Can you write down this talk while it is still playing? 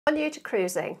New to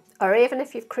cruising, or even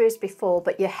if you've cruised before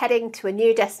but you're heading to a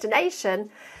new destination,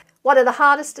 one of the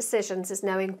hardest decisions is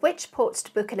knowing which ports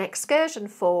to book an excursion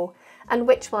for and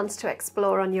which ones to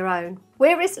explore on your own.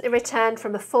 We recently returned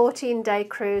from a 14-day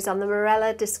cruise on the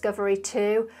Marella Discovery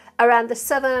 2 around the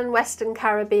southern and western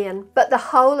Caribbean, but the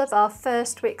whole of our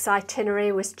first week's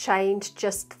itinerary was changed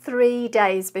just 3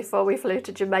 days before we flew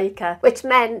to Jamaica, which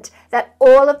meant that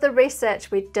all of the research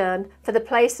we'd done for the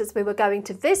places we were going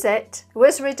to visit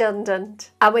was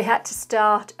redundant, and we had to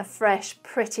start afresh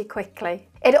pretty quickly.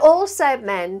 It also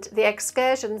meant the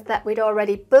excursions that we'd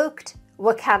already booked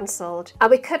were cancelled,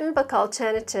 and we couldn't book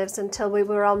alternatives until we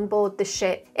were on board the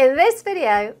ship. In this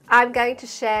video, I'm going to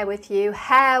share with you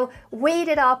how we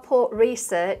did our port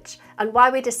research and why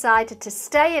we decided to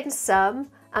stay in some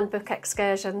and book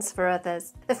excursions for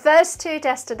others. The first two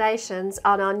destinations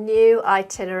on our new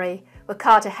itinerary were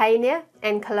Cartagena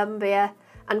in Colombia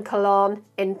and Colon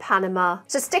in Panama.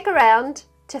 So stick around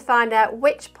to find out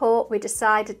which port we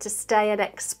decided to stay and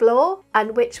explore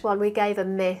and which one we gave a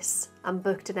miss and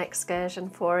booked an excursion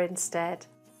for instead.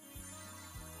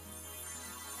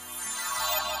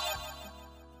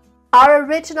 Our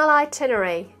original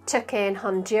itinerary took in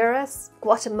Honduras,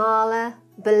 Guatemala,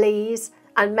 Belize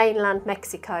and mainland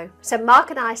Mexico. So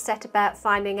Mark and I set about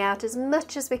finding out as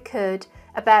much as we could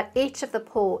about each of the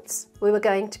ports we were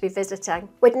going to be visiting.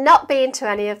 We'd not been to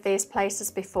any of these places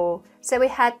before, so we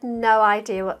had no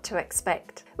idea what to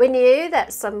expect. We knew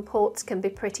that some ports can be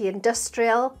pretty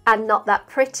industrial and not that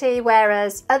pretty,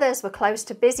 whereas others were close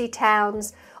to busy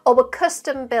towns or were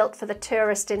custom built for the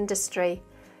tourist industry.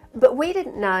 But we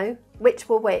didn't know which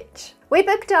were which. We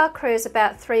booked our cruise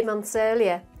about 3 months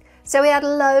earlier, so we had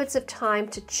loads of time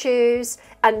to choose,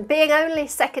 and being only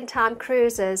second-time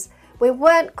cruisers, we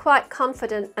weren't quite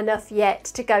confident enough yet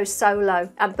to go solo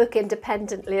and book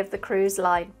independently of the cruise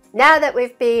line. Now that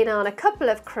we've been on a couple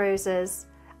of cruises,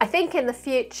 I think in the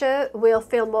future we'll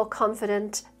feel more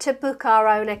confident to book our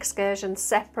own excursions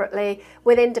separately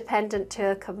with independent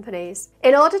tour companies.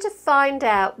 In order to find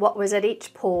out what was at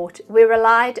each port, we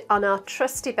relied on our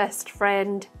trusty best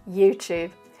friend,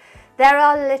 YouTube. There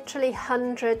are literally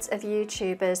hundreds of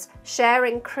YouTubers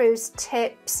sharing cruise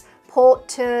tips, port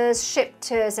tours, ship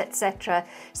tours, etc.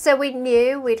 So we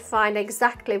knew we'd find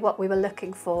exactly what we were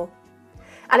looking for.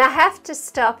 And I have to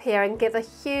stop here and give a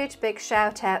huge big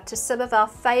shout out to some of our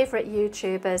favourite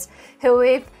YouTubers who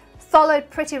we've followed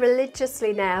pretty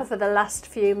religiously now for the last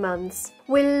few months.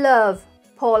 We love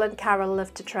Paul and Carol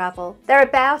Love to Travel. They're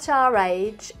about our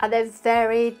age and they're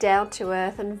very down to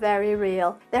earth and very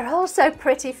real. They're also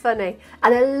pretty funny,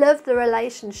 and I love the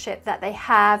relationship that they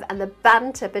have and the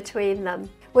banter between them.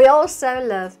 We also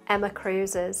love Emma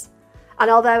Cruises, and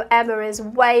although Emma is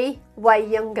way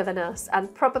younger than us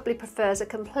and probably prefers a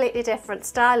completely different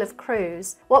style of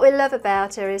cruise, what we love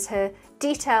about her is her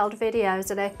detailed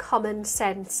videos and her common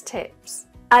sense tips.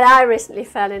 And I recently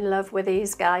fell in love with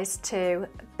these guys too,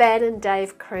 Ben and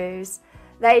Dave Cruise.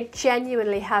 They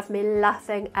genuinely have me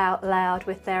laughing out loud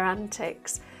with their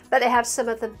antics, but they have some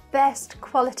of the best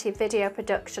quality video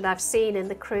production I've seen in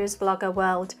the cruise vlogger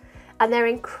world, and they're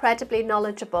incredibly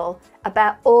knowledgeable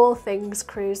about all things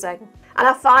cruising. And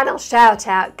our final shout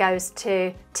out goes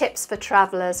to Tips for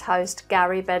Travellers host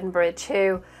Gary Benbridge,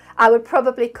 who I would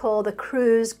probably call the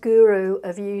cruise guru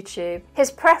of YouTube.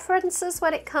 His preferences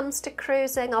when it comes to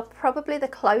cruising are probably the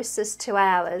closest to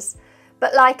ours,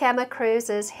 but like Emma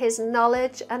Cruises, his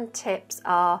knowledge and tips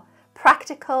are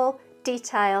practical,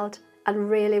 detailed and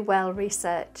really well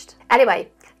researched. Anyway,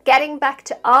 getting back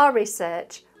to our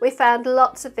research, we found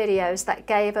lots of videos that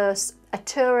gave us a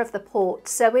tour of the port,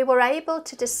 so we were able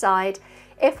to decide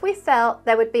if we felt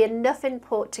there would be enough in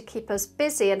port to keep us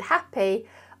busy and happy,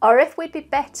 or if we'd be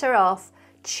better off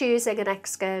choosing an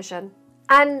excursion.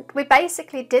 And we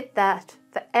basically did that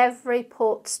for every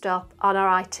port stop on our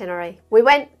itinerary. We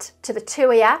went to the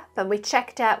TUI app and we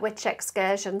checked out which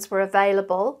excursions were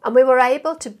available, and we were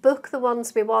able to book the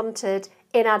ones we wanted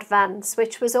in advance,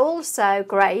 which was also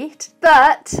great.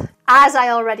 But as I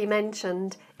already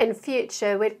mentioned, in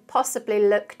future we'd possibly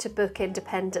look to book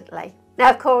independently.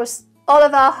 Now of course, all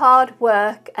of our hard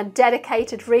work and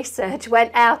dedicated research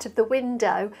went out of the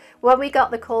window when we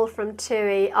got the call from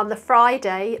TUI on the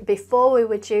Friday before we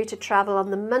were due to travel on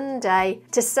the Monday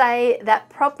to say that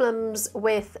problems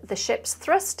with the ship's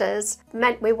thrusters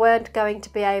meant we weren't going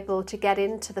to be able to get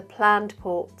into the planned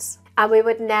ports, and we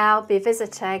would now be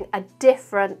visiting a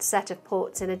different set of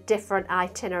ports in a different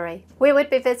itinerary. We would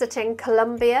be visiting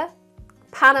Colombia,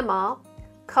 Panama,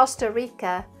 Costa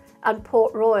Rica and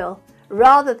Port Royal,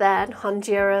 rather than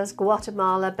Honduras,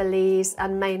 Guatemala, Belize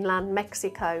and mainland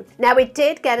Mexico. Now we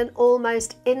did get an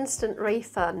almost instant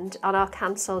refund on our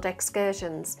cancelled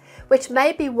excursions, which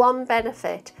may be one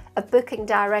benefit of booking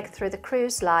direct through the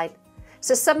cruise line,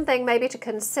 so something maybe to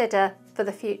consider for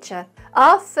the future.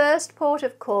 Our first port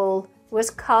of call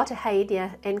was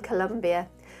Cartagena in Colombia,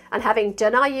 and having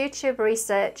done our YouTube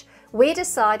research, we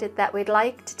decided that we'd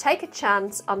like to take a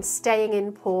chance on staying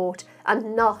in port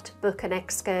and not book an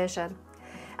excursion.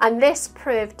 And this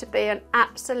proved to be an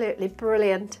absolutely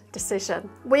brilliant decision.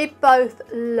 We both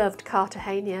loved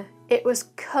Cartagena. It was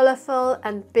colourful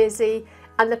and busy,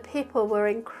 and the people were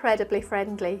incredibly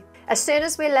friendly. As soon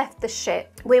as we left the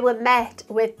ship, we were met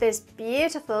with this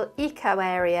beautiful eco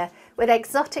area with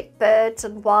exotic birds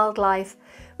and wildlife.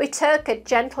 We took a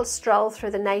gentle stroll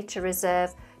through the nature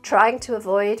reserve, trying to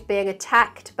avoid being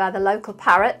attacked by the local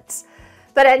parrots,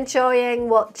 but enjoying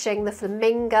watching the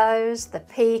flamingos, the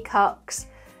peacocks,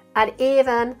 and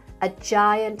even a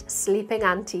giant sleeping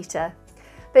anteater,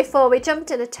 before we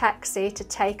jumped in a taxi to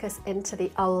take us into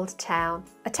the old town.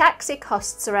 A taxi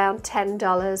costs around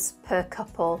 $10 per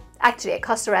couple. Actually, it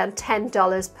costs around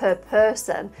 $10 per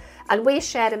person, and we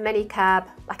shared a mini cab,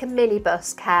 like a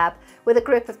minibus cab, with a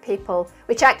group of people,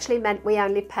 which actually meant we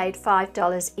only paid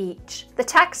 $5 each. The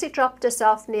taxi dropped us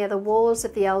off near the walls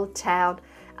of the old town,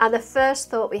 and the first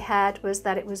thought we had was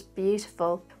that it was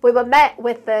beautiful. We were met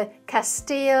with the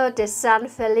Castillo de San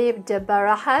Felipe de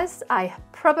Barajas, I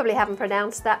probably haven't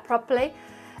pronounced that properly,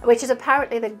 which is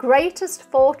apparently the greatest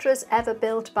fortress ever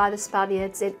built by the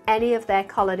Spaniards in any of their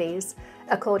colonies,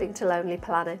 according to Lonely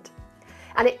Planet.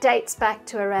 And it dates back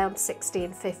to around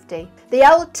 1650. The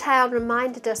old town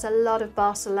reminded us a lot of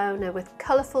Barcelona, with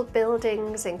colourful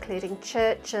buildings including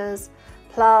churches,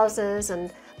 plazas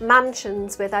and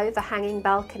mansions with overhanging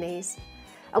balconies.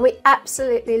 And we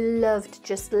absolutely loved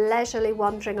just leisurely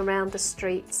wandering around the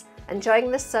streets,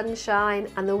 enjoying the sunshine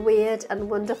and the weird and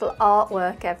wonderful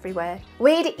artwork everywhere.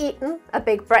 We'd eaten a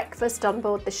big breakfast on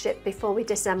board the ship before we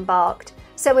disembarked,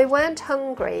 so we weren't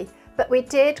hungry, but we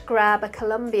did grab a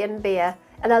Colombian beer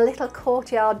and a little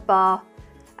courtyard bar,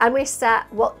 and we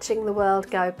sat watching the world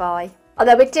go by.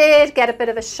 Although we did get a bit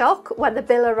of a shock when the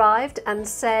bill arrived and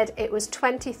said it was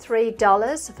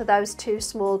 $23 for those 2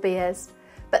 small beers.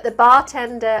 But the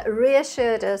bartender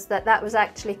reassured us that that was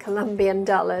actually Colombian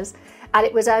dollars, and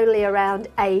it was only around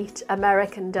 $8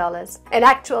 American. In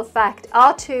actual fact,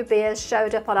 our 2 beers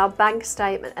showed up on our bank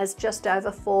statement as just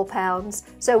over £4,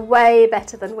 so way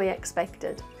better than we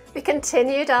expected. We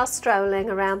continued our strolling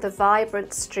around the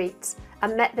vibrant streets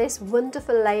and met this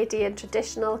wonderful lady in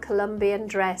traditional Colombian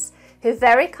dress, who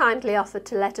very kindly offered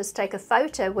to let us take a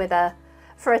photo with her,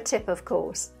 for a tip of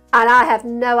course. And I have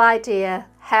no idea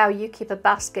how you keep a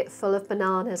basket full of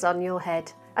bananas on your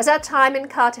head. As our time in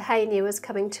Cartagena was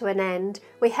coming to an end,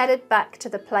 we headed back to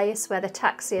the place where the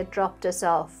taxi had dropped us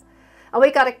off, and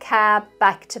we got a cab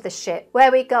back to the ship,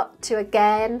 where we got to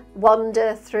again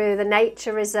wander through the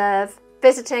nature reserve,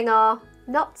 visiting our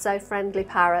not-so-friendly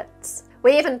parrots.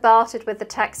 We even bartered with the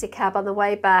taxi cab on the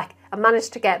way back and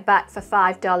managed to get back for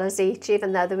 $5 each,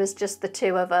 even though there was just the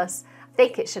 2 of us. I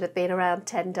think it should have been around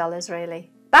 $10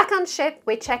 really. Back on ship,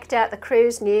 we checked out the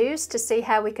cruise news to see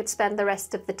how we could spend the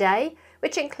rest of the day,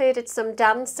 which included some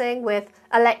dancing with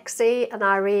Alexi and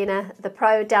Irina, the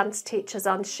pro dance teachers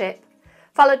on ship,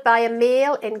 followed by a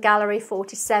meal in Gallery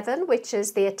 47, which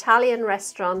is the Italian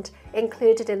restaurant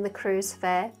included in the cruise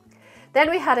fare. Then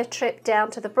we had a trip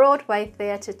down to the Broadway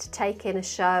Theatre to take in a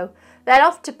show, then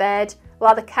off to bed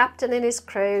while the captain and his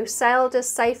crew sailed us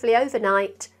safely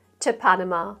overnight to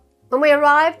Panama. When we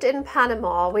arrived in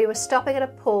Panama, we were stopping at a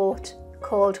port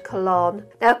called Colon.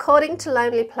 Now, according to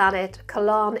Lonely Planet,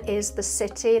 Colon is the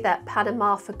city that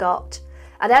Panama forgot,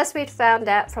 and as we'd found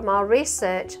out from our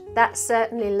research, that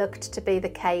certainly looked to be the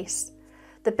case.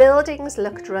 The buildings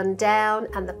looked run down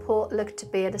and the port looked to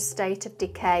be in a state of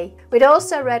decay. We'd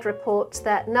also read reports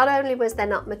that not only was there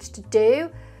not much to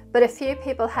do, but a few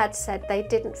people had said they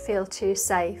didn't feel too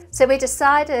safe. So we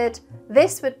decided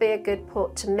this would be a good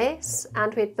port to miss,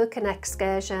 and we'd book an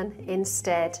excursion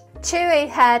instead. TUI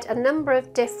had a number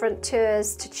of different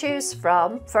tours to choose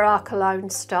from for our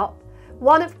Cologne stop,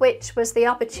 one of which was the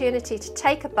opportunity to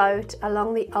take a boat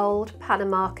along the old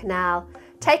Panama Canal,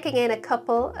 taking in a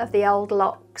couple of the old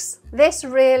locks. This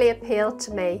really appealed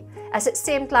to me, as it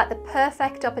seemed like the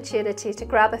perfect opportunity to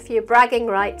grab a few bragging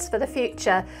rights for the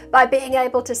future by being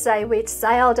able to say we'd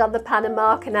sailed on the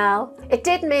Panama Canal. It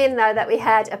did mean though that we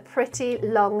had a pretty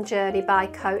long journey by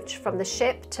coach from the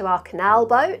ship to our canal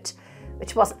boat,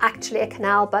 which wasn't actually a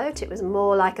canal boat, it was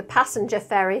more like a passenger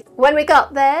ferry. When we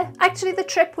got there, actually the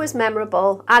trip was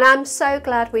memorable, and I'm so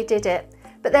glad we did it.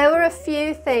 But there were a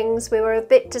few things we were a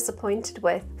bit disappointed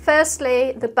with.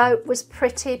 Firstly, the boat was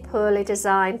pretty poorly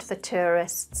designed for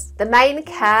tourists. The main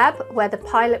cab, where the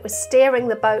pilot was steering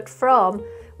the boat from,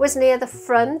 was near the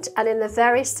front and in the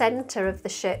very centre of the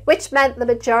ship, which meant the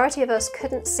majority of us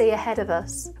couldn't see ahead of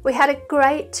us. We had a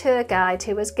great tour guide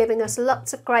who was giving us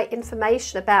lots of great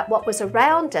information about what was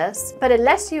around us, but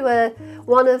unless you were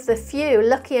one of the few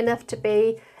lucky enough to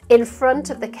be in front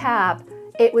of the cab,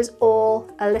 it was all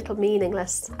a little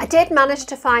meaningless. I did manage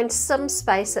to find some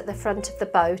space at the front of the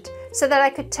boat so that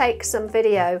I could take some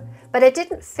video, but I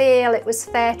didn't feel it was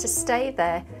fair to stay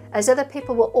there, as other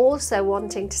people were also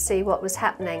wanting to see what was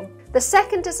happening. The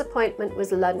second disappointment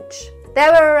was lunch.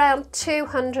 There were around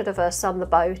 200 of us on the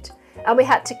boat, and we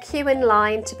had to queue in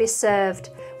line to be served,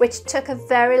 which took a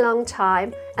very long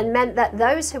time and meant that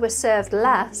those who were served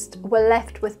last were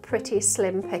left with pretty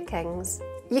slim pickings.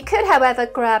 You could, however,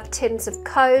 grab tins of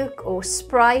Coke or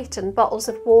Sprite and bottles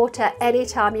of water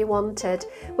anytime you wanted,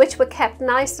 which were kept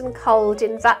nice and cold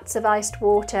in vats of iced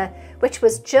water, which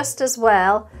was just as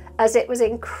well, as it was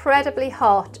incredibly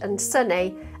hot and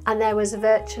sunny and there was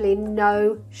virtually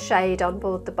no shade on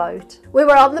board the boat. We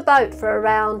were on the boat for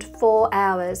around 4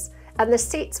 hours, and the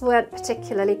seats weren't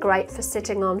particularly great for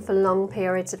sitting on for long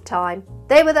periods of time.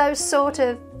 They were those sort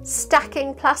of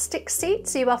stacking plastic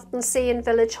seats you often see in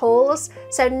village halls,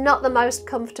 so not the most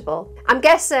comfortable. I'm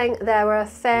guessing there were a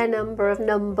fair number of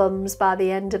numb bums by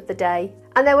the end of the day.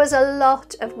 And there was a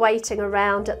lot of waiting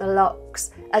around at the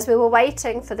locks as we were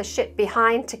waiting for the ship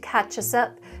behind to catch us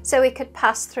up so we could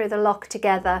pass through the lock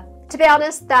together. To be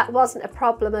honest, that wasn't a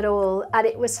problem at all, and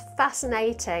it was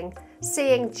fascinating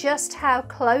seeing just how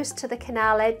close to the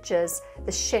canal edges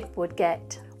the ship would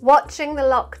get. Watching the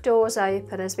lock doors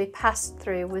open as we passed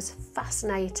through was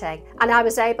fascinating, and I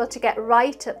was able to get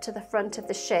right up to the front of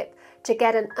the ship to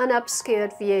get an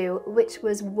unobscured view, which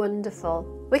was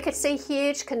wonderful. We could see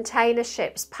huge container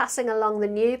ships passing along the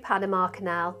new Panama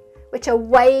Canal, which are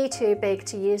way too big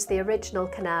to use the original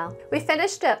canal. We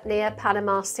finished up near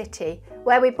Panama City,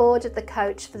 where we boarded the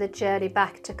coach for the journey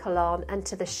back to Colon and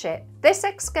to the ship. This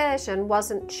excursion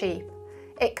wasn't cheap.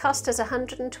 It cost us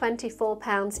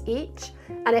 £124 each,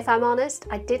 and if I'm honest,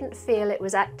 I didn't feel it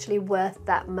was actually worth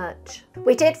that much.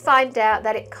 We did find out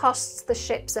that it costs the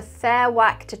ships a fair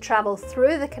whack to travel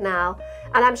through the canal,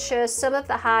 and I'm sure some of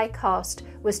the high cost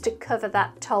was to cover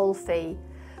that toll fee.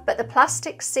 But the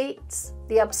plastic seats,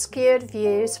 the obscured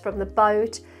views from the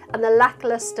boat, and the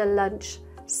lacklustre lunch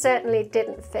certainly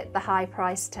didn't fit the high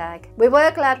price tag. We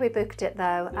were glad we booked it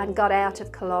though and got out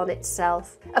of Colon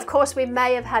itself. Of course, we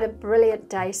may have had a brilliant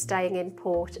day staying in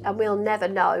port, and we'll never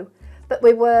know, but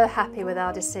we were happy with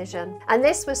our decision. And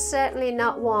this was certainly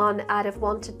not one I'd have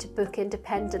wanted to book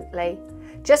independently,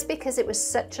 just because it was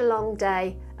such a long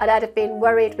day and I'd have been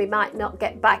worried we might not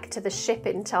get back to the ship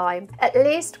in time. At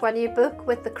least when you book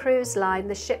with the cruise line,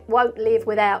 the ship won't leave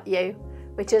without you,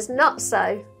 which is not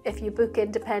so if you book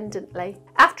independently.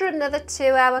 After another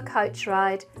 2-hour coach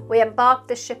ride, we embarked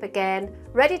the ship again,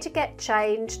 ready to get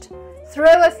changed, threw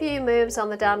a few moves on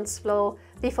the dance floor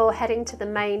before heading to the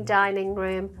main dining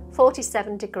room,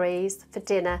 47 degrees, for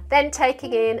dinner, then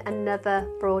taking in another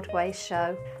Broadway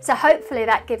show. So hopefully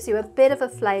that gives you a bit of a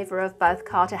flavour of both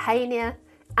Cartagena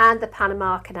and the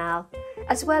Panama Canal,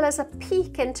 as well as a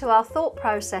peek into our thought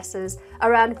processes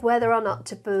around whether or not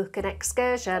to book an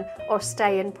excursion or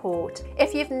stay in port.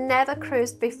 If you've never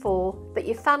cruised before but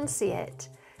you fancy it,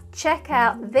 check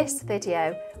out this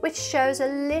video, which shows a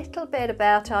little bit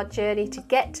about our journey to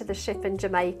get to the ship in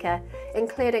Jamaica,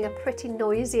 including a pretty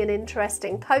noisy and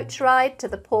interesting coach ride to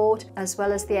the port, as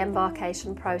well as the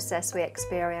embarkation process we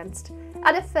experienced,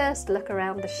 and a first look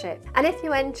around the ship. And if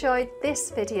you enjoyed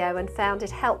this video and found it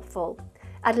helpful,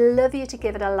 I'd love you to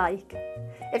give it a like.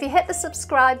 If you hit the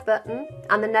subscribe button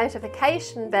and the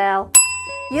notification bell,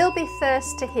 you'll be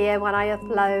first to hear when I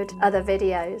upload other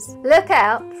videos. Look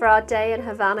out for our day in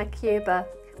Havana, Cuba,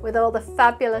 with all the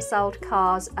fabulous old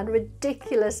cars and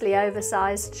ridiculously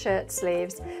oversized shirt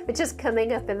sleeves, which is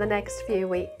coming up in the next few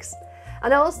weeks.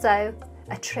 And also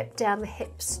a trip down the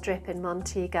hip strip in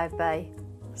Montego Bay.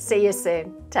 See you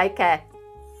soon. Take care.